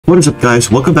What is up, guys?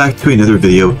 Welcome back to another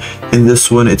video. In this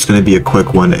one, it's going to be a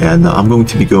quick one, and I'm going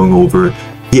to be going over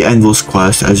the endless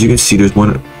quest. As you can see, there's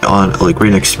one on like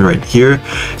right next to me right here,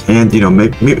 and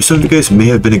maybe some of you guys may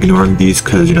have been ignoring these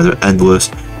because they're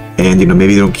endless, and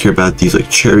maybe they don't care about these like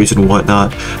cherries and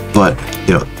whatnot. But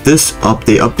this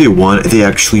update 1, they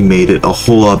actually made it a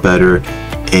whole lot better.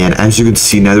 And as you can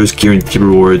see, now there's guaranteed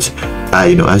rewards.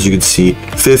 As you can see,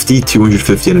 50,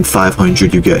 250, and then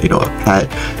 500, you get, a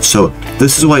pet. So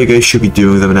this is why you guys should be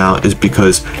doing them now, is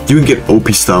because you can get OP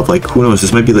stuff. Like, who knows?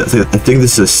 This might be, I think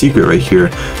this is a secret right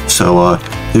here. So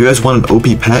if you guys want an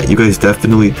OP pet, you guys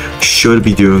definitely should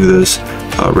be doing this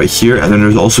right here. And then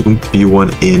there's also going to be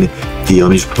one in the, let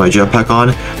me just put my jetpack on.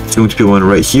 It's going to be one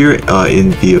right here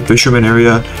in the fisherman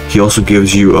area. He also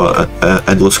gives you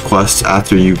endless quests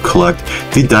after you collect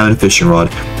the diamond fishing rod.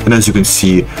 And as you can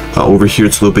see over here,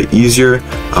 it's a little bit easier.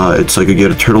 It's like you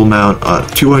get a turtle mount at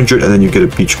 200, and then you get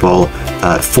a beach ball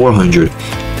at 400.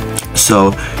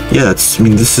 So yeah, this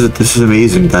is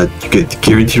amazing that you get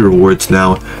guaranteed rewards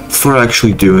now for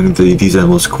actually doing these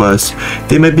endless quests.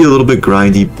 They might be a little bit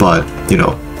grindy, but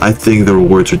I think the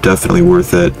rewards are definitely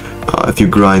worth it. If you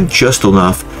grind just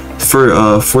enough for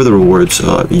the rewards,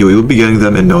 you'll be getting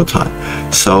them in no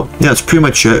time. So yeah, that's pretty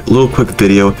much it. A little quick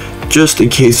video, just in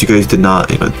case you guys did not,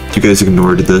 you guys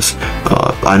ignored this.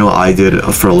 I know I did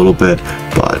for a little bit,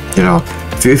 but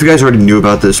if you guys already knew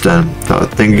about this, then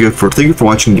thank you for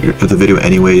watching the video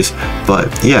anyways.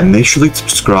 But yeah, make sure to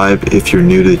subscribe if you're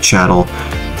new to the channel,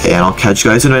 and I'll catch you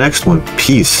guys in the next one.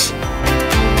 Peace.